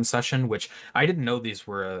and learn session, which I didn't know these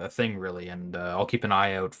were a thing really, and I'll keep an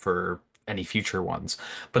eye out for any future ones.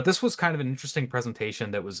 But this was kind of an interesting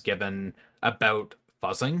presentation that was given about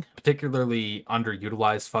fuzzing, particularly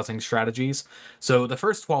underutilized fuzzing strategies. So the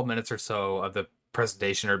first 12 minutes or so of the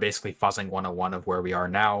presentation are basically fuzzing 101 of where we are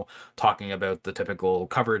now, talking about the typical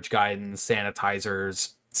coverage guidance,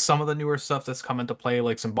 sanitizers, some of the newer stuff that's come into play,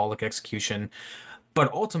 like symbolic execution,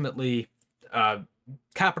 but ultimately, uh,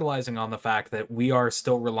 capitalizing on the fact that we are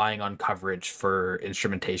still relying on coverage for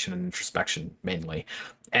instrumentation and introspection mainly.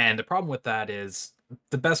 And the problem with that is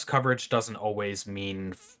the best coverage doesn't always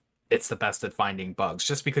mean it's the best at finding bugs.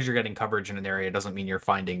 Just because you're getting coverage in an area doesn't mean you're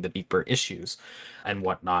finding the deeper issues and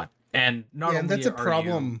whatnot. And not Yeah, and that's only a are you,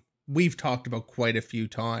 problem we've talked about quite a few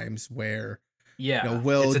times where, yeah, it's a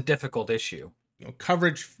will difficult issue.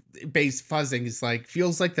 coverage based fuzzing is like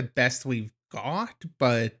feels like the best we've got,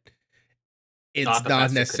 but Not it's the not best it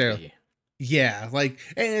could necessarily. be. Yeah, like,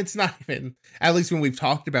 and it's not even, at least when we've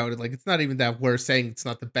talked about it, like it's not even that we're saying it's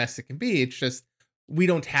not the best it can be. It's just we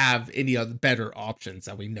don't have any other better options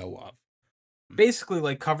that we know of. Basically,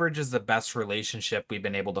 like coverage is the best relationship we've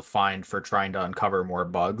been able to find for trying to uncover more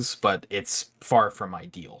bugs, but it's far from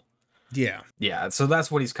ideal. Yeah. Yeah, so that's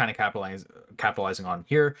what he's kind of capitalizing on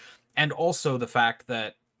here, and also the fact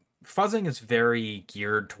that fuzzing is very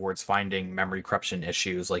geared towards finding memory corruption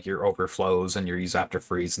issues like your overflows and your use after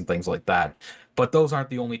freeze and things like that. But those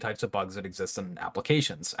aren't the only types of bugs that exist in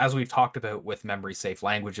applications. As we've talked about with memory safe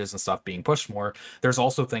languages and stuff being pushed more, there's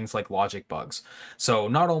also things like logic bugs. So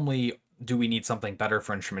not only do we need something better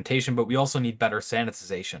for instrumentation, but we also need better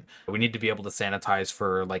sanitization. We need to be able to sanitize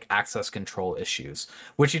for like access control issues,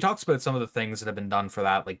 which he talks about some of the things that have been done for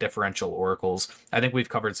that, like differential oracles. I think we've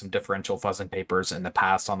covered some differential fuzzing papers in the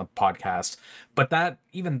past on the podcast, but that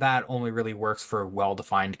even that only really works for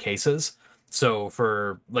well-defined cases. So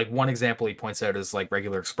for like one example he points out is like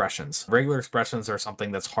regular expressions. Regular expressions are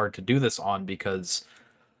something that's hard to do this on because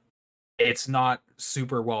it's not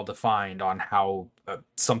super well defined on how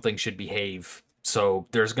something should behave. So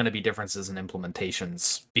there's going to be differences in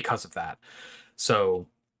implementations because of that. So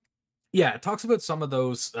yeah, it talks about some of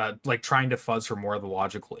those, like trying to fuzz for more of the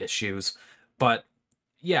logical issues. But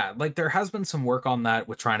yeah, like there has been some work on that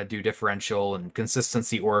with trying to do differential and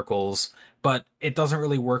consistency oracles, but it doesn't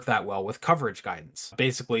really work that well with coverage guidance.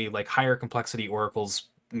 Basically, like higher complexity oracles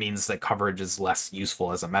means that coverage is less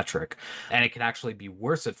useful as a metric, and it can actually be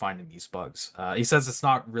worse at finding these bugs. He says it's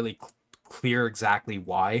not really clear exactly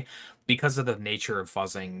why, because of the nature of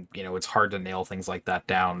fuzzing. It's hard to nail things like that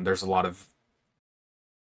down. There's a lot of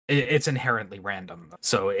it's inherently random,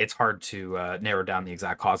 so it's hard to narrow down the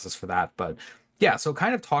exact causes for that. But yeah, so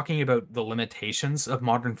kind of talking about the limitations of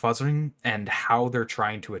modern fuzzing and how they're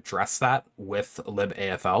trying to address that with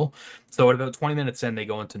libafl. So at about 20 minutes in, they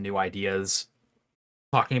go into new ideas,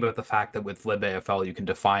 talking about the fact that with libafl you can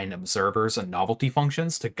define observers and novelty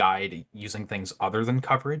functions to guide using things other than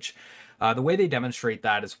coverage. The way they demonstrate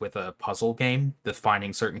that is with a puzzle game,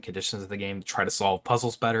 defining certain conditions of the game to try to solve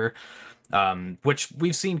puzzles better, which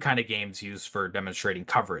we've seen kind of games used for demonstrating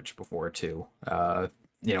coverage before too.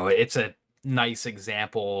 It's a nice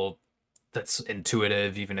example that's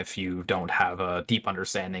intuitive, even if you don't have a deep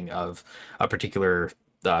understanding of a particular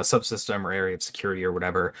subsystem or area of security or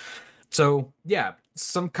whatever. So yeah,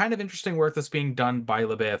 some kind of interesting work that's being done by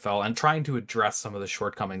libafl and trying to address some of the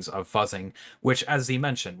shortcomings of fuzzing, which, as he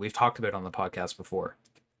mentioned, we've talked about on the podcast before.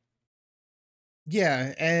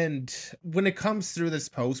 Yeah, and when it comes through this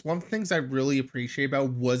post, one of the things I really appreciate about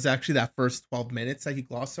was actually that first 12 minutes that he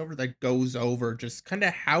glossed over that goes over just kind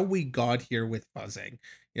of how we got here with fuzzing,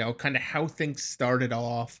 kind of how things started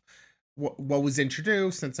off, what was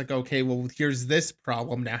introduced, and it's like, okay, well, here's this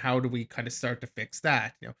problem. Now, how do we kind of start to fix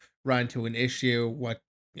that? Run to an issue,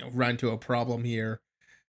 run to a problem here.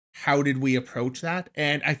 How did we approach that?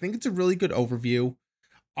 And I think it's a really good overview.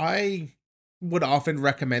 I would often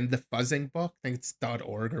recommend the fuzzing book. I think it's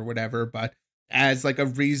 .org or whatever, but as like a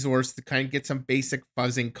resource to kind of get some basic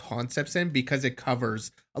fuzzing concepts in because it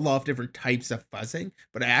covers a lot of different types of fuzzing.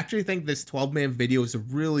 But I actually think this 12-minute video is a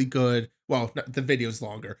really good, well, the video's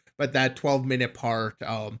longer, but that 12-minute part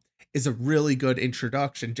is a really good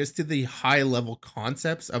introduction just to the high level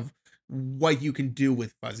concepts of what you can do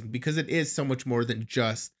with fuzzing because it is so much more than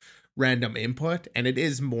just random input and it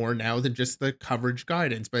is more now than just the coverage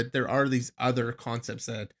guidance, but there are these other concepts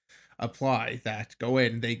that apply that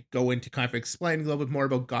they go into kind of explaining a little bit more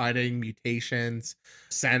about guiding mutations,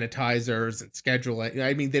 sanitizers, and scheduling.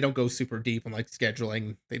 I mean, they don't go super deep on like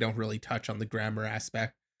scheduling, they don't really touch on the grammar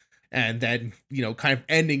aspect, and then kind of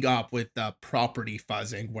ending up with the property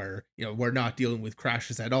fuzzing where we're not dealing with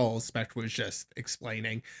crashes at all. Spec was just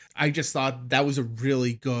explaining. I just thought that was a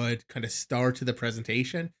really good kind of start to the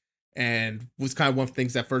presentation and was kind of one of the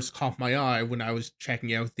things that first caught my eye when I was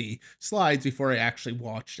checking out the slides before I actually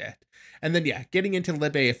watched it. And then yeah, getting into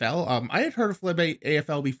libafl, I had heard of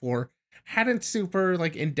libafl before, hadn't super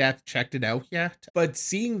like in depth checked it out yet, but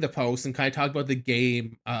seeing the post and kind of talk about the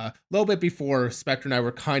game a little bit before Spectre and I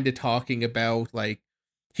were kind of talking about like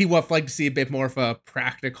he would like to see a bit more of a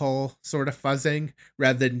practical sort of fuzzing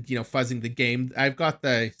rather than fuzzing the game. I've got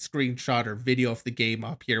the screenshot or video of the game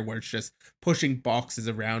up here where it's just pushing boxes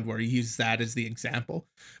around where he uses that as the example.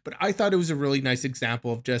 But I thought it was a really nice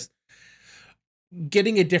example of just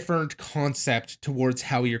getting a different concept towards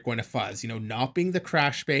how you're going to fuzz, not being the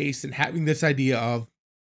crash base and having this idea of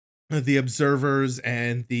the observers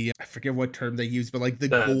and the I forget what term they use, but like the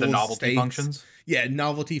The goal novelty states. functions. Yeah,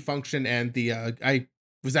 novelty function and the I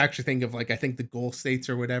was actually thinking of like I think the goal states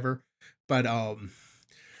or whatever. But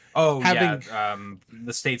Oh yeah, having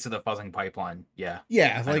the states of the fuzzing pipeline. Yeah,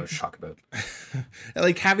 yeah, I know like what you're talking about.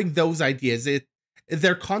 like having those ideas,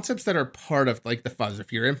 they're concepts that are part of like the fuzzer.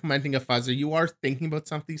 If you're implementing a fuzzer, you are thinking about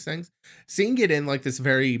some of these things. Seeing it in like this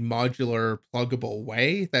very modular, pluggable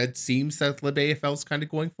way that seems that libafl is kind of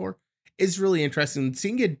going for is really interesting.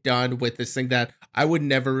 Seeing it done with this thing that I would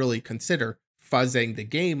never really consider fuzzing the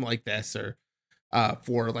game like this, or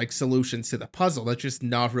for like solutions to the puzzle. That's just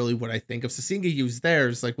not really what I think of. So seeing it used there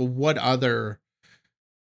is like, well, what other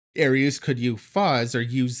areas could you fuzz or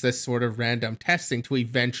use this sort of random testing to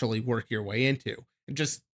eventually work your way into? It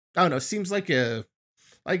just, I don't know, seems like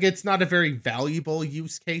it's not a very valuable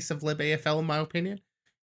use case of libafl in my opinion.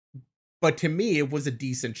 But to me, it was a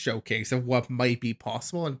decent showcase of what might be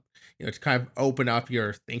possible, and to kind of open up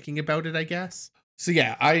your thinking about it, I guess. So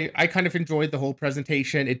yeah, I kind of enjoyed the whole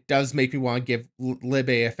presentation. It does make me want to give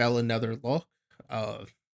libafl another look. Uh,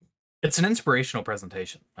 It's an inspirational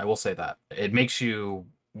presentation. I will say that. It makes you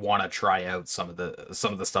want to try out some of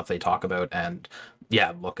the stuff they talk about and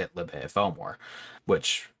yeah, look at libafl more,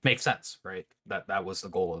 which makes sense, right? That was the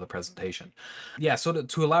goal of the presentation. Yeah, so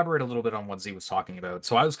to elaborate a little bit on what Z was talking about.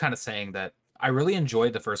 So I was kind of saying that I really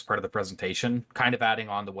enjoyed the first part of the presentation, kind of adding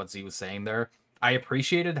on to what Z was saying there. I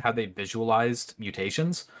appreciated how they visualized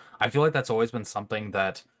mutations. I feel like that's always been something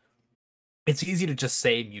that it's easy to just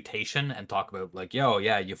say mutation and talk about like, yo,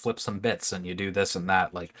 yeah, you flip some bits and you do this and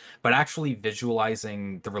that, like, but actually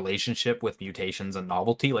visualizing the relationship with mutations and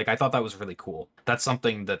novelty, like, I thought that was really cool. That's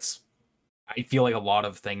something that's I feel like a lot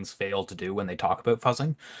of things fail to do when they talk about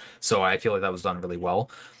fuzzing. So I feel like that was done really well.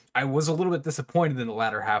 I was a little bit disappointed in the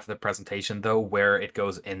latter half of the presentation, though, where it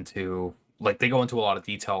goes into like they go into a lot of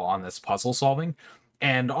detail on this puzzle solving.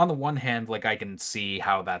 And on the one hand, like I can see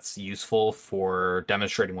how that's useful for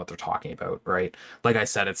demonstrating what they're talking about, right? Like I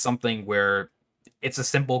said, it's something where it's a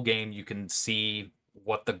simple game. You can see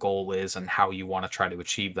what the goal is and how you want to try to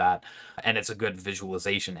achieve that. And it's a good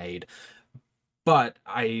visualization aid, but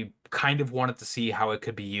I kind of wanted to see how it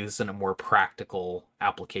could be used in a more practical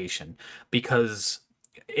application because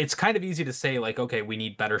it's kind of easy to say like, okay, we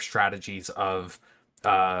need better strategies of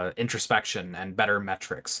introspection and better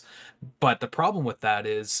metrics, but the problem with that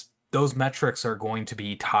is those metrics are going to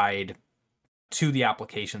be tied to the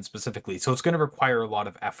application specifically, so it's going to require a lot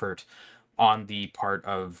of effort on the part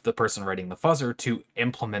of the person writing the fuzzer to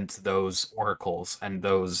implement those oracles and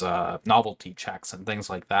those novelty checks and things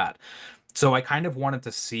like that. So I kind of wanted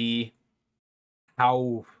to see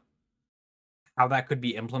how how that could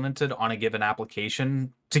be implemented on a given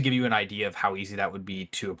application to give you an idea of how easy that would be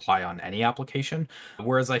to apply on any application.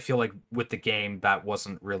 Whereas I feel like with the game that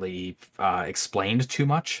wasn't really explained too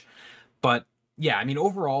much. But yeah, I mean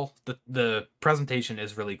overall the presentation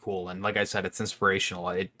is really cool, and like I said, it's inspirational.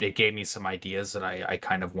 It gave me some ideas that I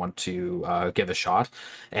kind of want to give a shot.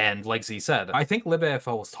 And like Z said, I think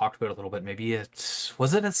libafl was talked about a little bit. Maybe it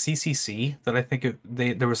was it at CCC that I think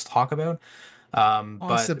there was talk about. But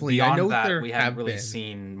Possibly, I beyond know that, there we hadn't have really been.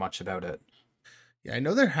 seen much about it. Yeah, I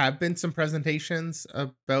know there have been some presentations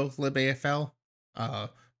about libafl, uh,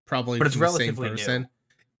 probably But it's from the same relatively new. person.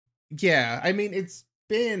 Yeah, I mean, it's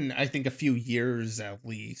been, I think, a few years at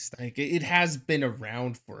least. Like, it has been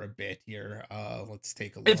around for a bit here. Let's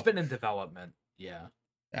take a It's look. been in development. Yeah.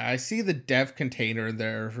 I see the dev container in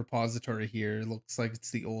their repository here. Looks like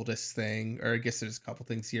it's the oldest thing, or I guess there's a couple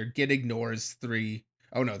things here. Git ignore is three.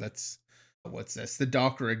 Oh no, that's what's this? The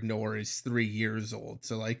Docker ignore is 3 years old.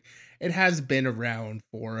 So like, it has been around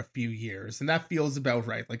for a few years, and that feels about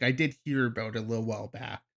right. Like I did hear about it a little while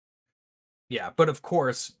back. Yeah, but of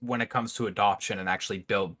course, when it comes to adoption and actually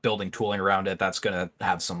building tooling around it, that's going to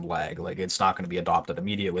have some lag. Like it's not going to be adopted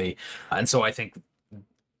immediately. And so I think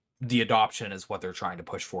the adoption is what they're trying to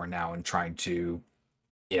push for now and trying to,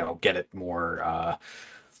 get it more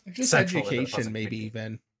Just central into the education, fuzzing maybe community.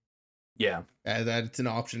 even. Yeah, That it's an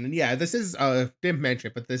option. And yeah, this is didn't mention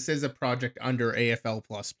it, but this is a project under AFL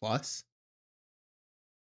plus plus.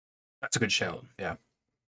 that's a good shout. So Yeah.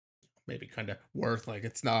 maybe kind of worth like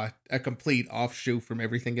it's not a complete offshoot from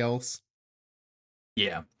everything else.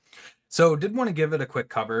 Yeah. So did want to give it a quick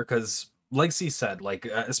cover because like C said, like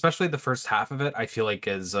especially the first half of it, I feel like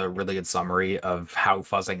is a really good summary of how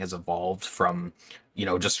fuzzing has evolved from,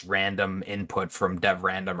 just random input from dev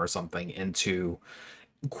random or something into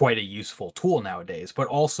quite a useful tool nowadays, but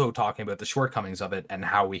also talking about the shortcomings of it and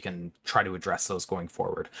how we can try to address those going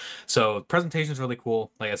forward. So, presentation is really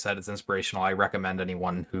cool. Like I said, it's inspirational. I recommend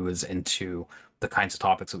anyone who is into the kinds of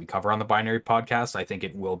topics that we cover on the Binary Podcast. I think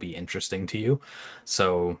it will be interesting to you.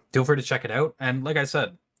 So, feel free to check it out. And like I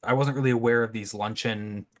said, I wasn't really aware of these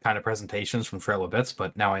luncheon kind of presentations from Trail of Bits,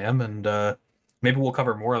 but now I am, and maybe we'll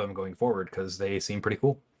cover more of them going forward because they seem pretty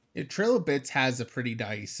cool. Yeah, Trail of Bits has a pretty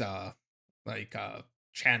nice like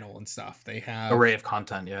channel and stuff. They Array have of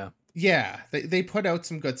content, yeah. yeah, they put out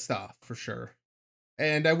some good stuff for sure.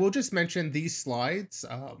 And I will just mention these slides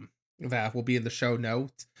that will be in the show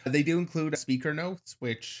notes. They do include speaker notes,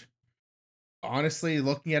 which honestly,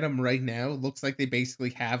 looking at them right now, looks like they basically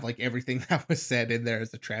have like everything that was said in there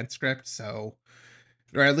as a transcript. So,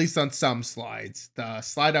 or at least on some slides. The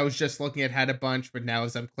slide I was just looking at had a bunch, but now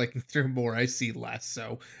as I'm clicking through more, I see less.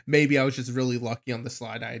 So maybe I was just really lucky on the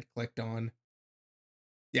slide I had clicked on.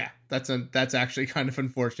 Yeah, that's actually kind of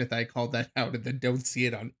unfortunate that I called that out and then don't see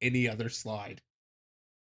it on any other slide.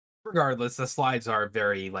 Regardless, the slides are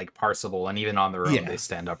very like parsable, and even on their own, they Yeah,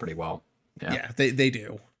 stand up pretty well. Yeah. yeah, they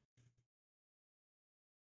do.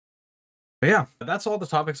 But yeah, that's all the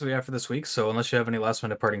topics we have for this week. So unless you have any last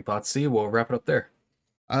minute parting thoughts, see, we'll wrap it up there.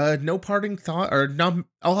 No parting thought, or no.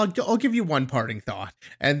 I'll give you one parting thought,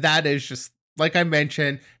 and that is just like I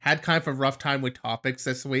mentioned, had kind of a rough time with topics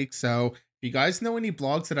this week. So if you guys know any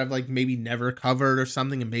blogs that I've like maybe never covered or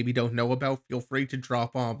something, and maybe don't know about, feel free to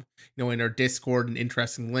drop in our Discord and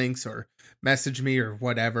interesting links, or message me or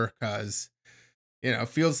whatever, because it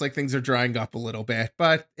feels like things are drying up a little bit,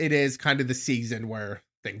 but it is kind of the season where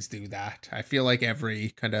things do that. I feel like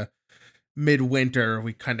every kind of midwinter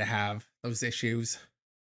we kind of have those issues.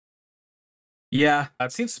 Yeah,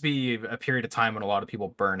 it seems to be a period of time when a lot of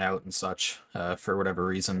people burn out and such for whatever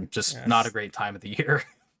reason. Just not a Yes. great time of the year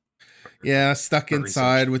Yeah, stuck for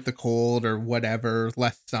inside research. with the cold or whatever,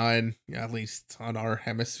 less sun, yeah, at least on our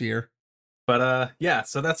hemisphere. But yeah,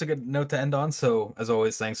 so that's a good note to end on. So as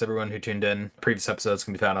always, thanks everyone who tuned in. Previous episodes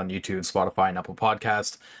can be found on YouTube, Spotify, and Apple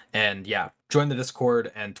Podcast. And yeah, join the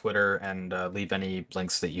Discord and Twitter and leave any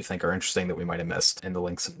links that you think are interesting that we might have missed in the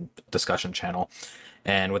links and discussion channel.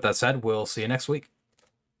 And with that said, we'll see you next week.